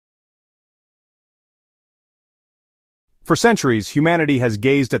For centuries, humanity has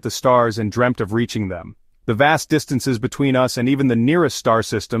gazed at the stars and dreamt of reaching them. The vast distances between us and even the nearest star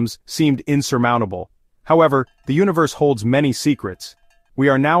systems seemed insurmountable. However, the universe holds many secrets. We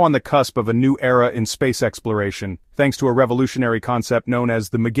are now on the cusp of a new era in space exploration, thanks to a revolutionary concept known as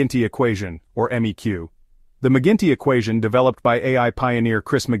the McGinty Equation, or MEQ. The McGinty Equation, developed by AI pioneer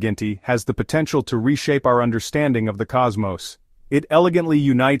Chris McGinty, has the potential to reshape our understanding of the cosmos. It elegantly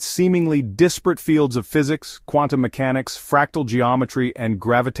unites seemingly disparate fields of physics, quantum mechanics, fractal geometry, and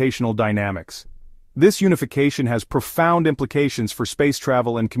gravitational dynamics. This unification has profound implications for space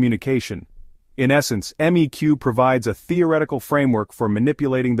travel and communication. In essence, MEQ provides a theoretical framework for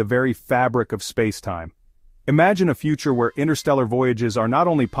manipulating the very fabric of space-time. Imagine a future where interstellar voyages are not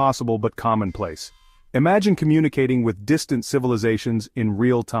only possible but commonplace. Imagine communicating with distant civilizations in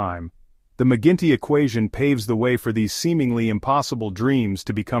real time. The McGinty Equation paves the way for these seemingly impossible dreams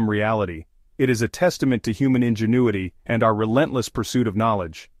to become reality. It is a testament to human ingenuity and our relentless pursuit of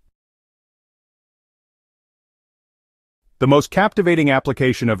knowledge. The most captivating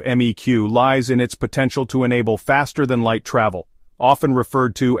application of MEQ lies in its potential to enable faster-than-light travel, often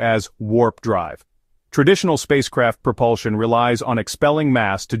referred to as warp drive. Traditional spacecraft propulsion relies on expelling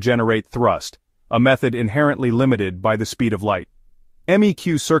mass to generate thrust, a method inherently limited by the speed of light.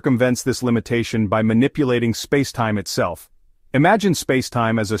 MEQ circumvents this limitation by manipulating spacetime itself. Imagine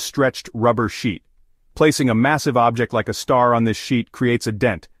spacetime as a stretched rubber sheet. Placing a massive object like a star on this sheet creates a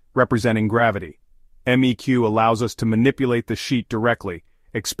dent, representing gravity. MEQ allows us to manipulate the sheet directly,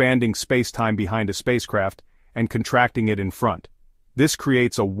 expanding spacetime behind a spacecraft and contracting it in front. This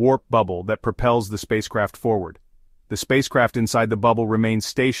creates a warp bubble that propels the spacecraft forward. The spacecraft inside the bubble remains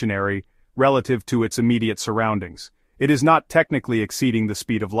stationary relative to its immediate surroundings. It is not technically exceeding the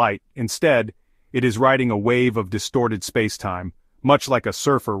speed of light. Instead, it is riding a wave of distorted spacetime, much like a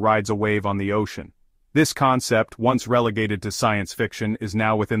surfer rides a wave on the ocean. This concept, once relegated to science fiction, is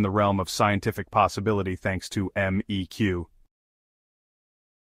now within the realm of scientific possibility thanks to MEQ.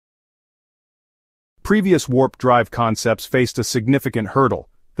 Previous warp drive concepts faced a significant hurdle: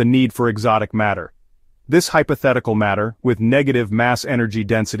 the need for exotic matter. This hypothetical matter, with negative mass energy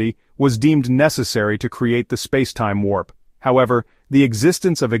density, was deemed necessary to create the spacetime warp. However, the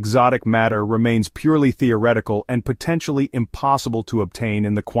existence of exotic matter remains purely theoretical and potentially impossible to obtain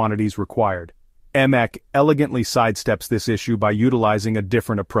in the quantities required. MEQ elegantly sidesteps this issue by utilizing a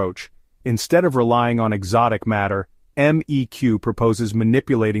different approach. Instead of relying on exotic matter, MEQ proposes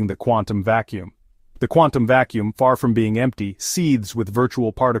manipulating the quantum vacuum. The quantum vacuum, far from being empty, seethes with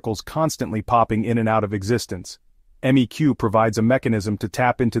virtual particles constantly popping in and out of existence. MEQ provides a mechanism to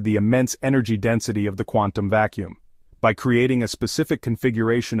tap into the immense energy density of the quantum vacuum. By creating a specific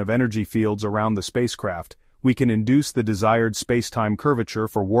configuration of energy fields around the spacecraft, we can induce the desired spacetime curvature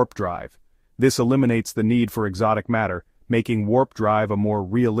for warp drive. This eliminates the need for exotic matter, making warp drive a more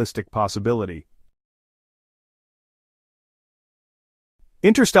realistic possibility.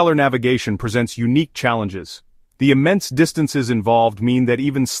 Interstellar navigation presents unique challenges. The immense distances involved mean that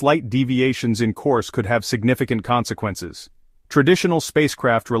even slight deviations in course could have significant consequences. Traditional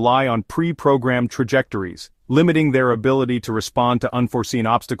spacecraft rely on pre-programmed trajectories, limiting their ability to respond to unforeseen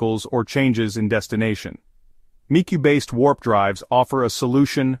obstacles or changes in destination. MEQ-based warp drives offer a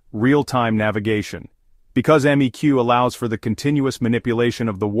solution: real-time navigation. Because MEQ allows for the continuous manipulation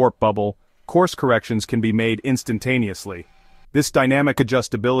of the warp bubble, course corrections can be made instantaneously. This dynamic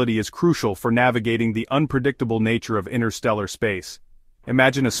adjustability is crucial for navigating the unpredictable nature of interstellar space.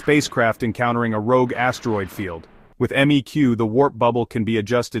 Imagine a spacecraft encountering a rogue asteroid field. With MEQ, the warp bubble can be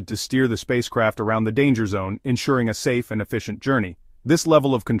adjusted to steer the spacecraft around the danger zone, ensuring a safe and efficient journey. This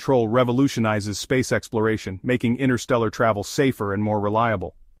level of control revolutionizes space exploration, making interstellar travel safer and more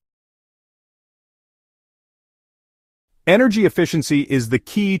reliable. Energy efficiency is the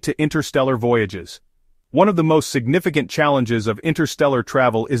key to interstellar voyages. One of the most significant challenges of interstellar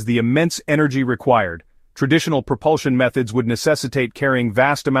travel is the immense energy required. Traditional propulsion methods would necessitate carrying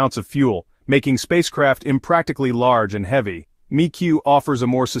vast amounts of fuel, making spacecraft impractically large and heavy. MEQ offers a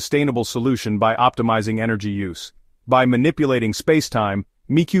more sustainable solution by optimizing energy use. By manipulating spacetime,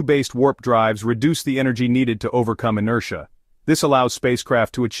 MEQ-based warp drives reduce the energy needed to overcome inertia. This allows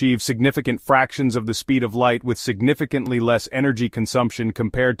spacecraft to achieve significant fractions of the speed of light with significantly less energy consumption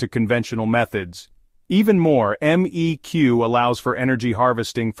compared to conventional methods. Even more, MEQ allows for energy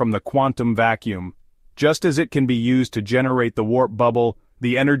harvesting from the quantum vacuum. Just as it can be used to generate the warp bubble,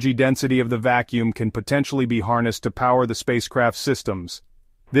 the energy density of the vacuum can potentially be harnessed to power the spacecraft's systems.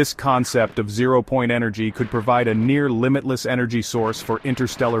 This concept of zero-point energy could provide a near-limitless energy source for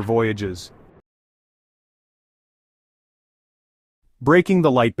interstellar voyages. Breaking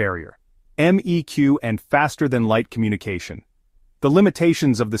the light barrier. MEQ and faster-than-light communication. The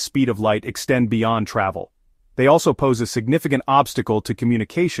limitations of the speed of light extend beyond travel. They also pose a significant obstacle to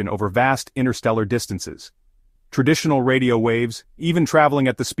communication over vast interstellar distances. Traditional radio waves, even traveling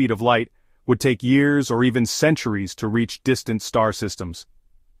at the speed of light, would take years or even centuries to reach distant star systems.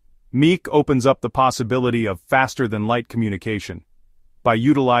 MEQ opens up the possibility of faster-than-light communication. By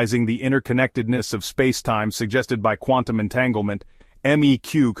utilizing the interconnectedness of space-time suggested by quantum entanglement,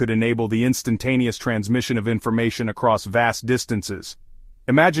 MEQ could enable the instantaneous transmission of information across vast distances.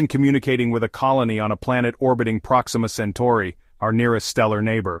 Imagine communicating with a colony on a planet orbiting Proxima Centauri, our nearest stellar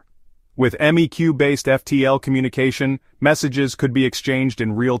neighbor. With MEQ-based FTL communication, messages could be exchanged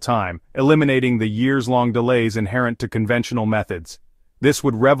in real time, eliminating the years-long delays inherent to conventional methods. This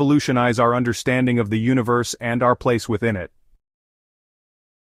would revolutionize our understanding of the universe and our place within it.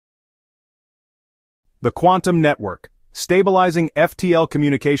 The quantum network, stabilizing FTL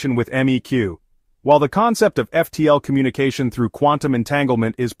communication with MEQ. While the concept of FTL communication through quantum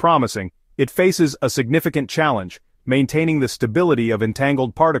entanglement is promising, it faces a significant challenge: maintaining the stability of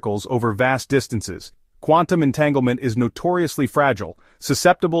entangled particles over vast distances. Quantum entanglement is notoriously fragile,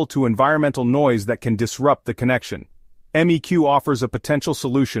 susceptible to environmental noise that can disrupt the connection. MEQ offers a potential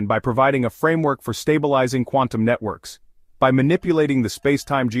solution by providing a framework for stabilizing quantum networks. By manipulating the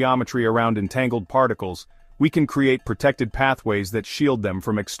space-time geometry around entangled particles, we can create protected pathways that shield them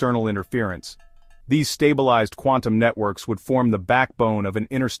from external interference. These stabilized quantum networks would form the backbone of an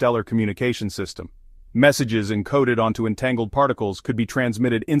interstellar communication system. Messages encoded onto entangled particles could be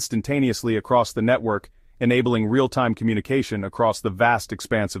transmitted instantaneously across the network, enabling real-time communication across the vast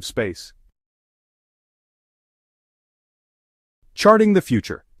expanse of space. Charting the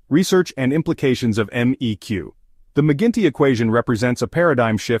future: research and implications of MEQ. The McGinty equation represents a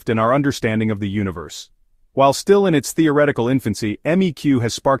paradigm shift in our understanding of the universe. While still in its theoretical infancy, MEQ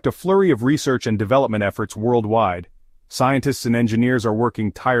has sparked a flurry of research and development efforts worldwide. Scientists and engineers are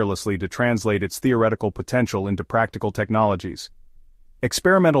working tirelessly to translate its theoretical potential into practical technologies.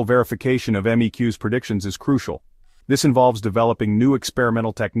 Experimental verification of MEQ's predictions is crucial. This involves developing new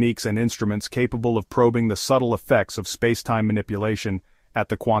experimental techniques and instruments capable of probing the subtle effects of space-time manipulation at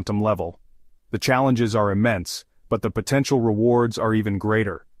the quantum level. The challenges are immense, but the potential rewards are even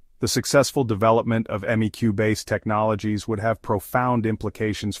greater. The successful development of MEQ-based technologies would have profound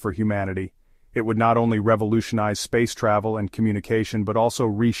implications for humanity. It would not only revolutionize space travel and communication but also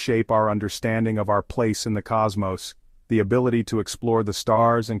reshape our understanding of our place in the cosmos. The ability to explore the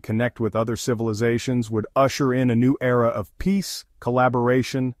stars and connect with other civilizations would usher in a new era of peace,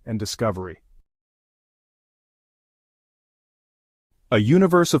 collaboration, and discovery. A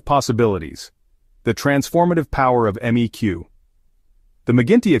universe of possibilities. The transformative power of MEQ. The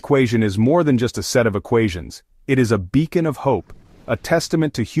McGinty equation is more than just a set of equations. It is a beacon of hope, a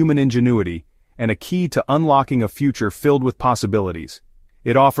testament to human ingenuity, and a key to unlocking a future filled with possibilities.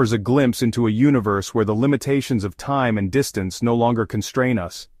 It offers a glimpse into a universe where the limitations of time and distance no longer constrain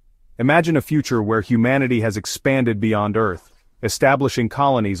us. Imagine a future where humanity has expanded beyond Earth, establishing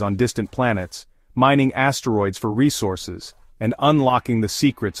colonies on distant planets, mining asteroids for resources, and unlocking the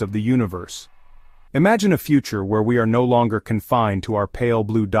secrets of the universe. Imagine a future where we are no longer confined to our pale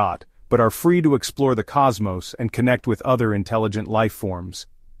blue dot, but are free to explore the cosmos and connect with other intelligent life forms.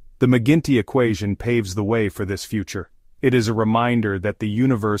 The McGinty equation paves the way for this future. It is a reminder that the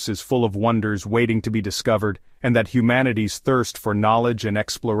universe is full of wonders waiting to be discovered, and that humanity's thirst for knowledge and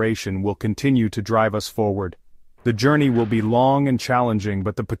exploration will continue to drive us forward. The journey will be long and challenging,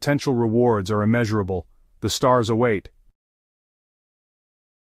 but the potential rewards are immeasurable. The stars await,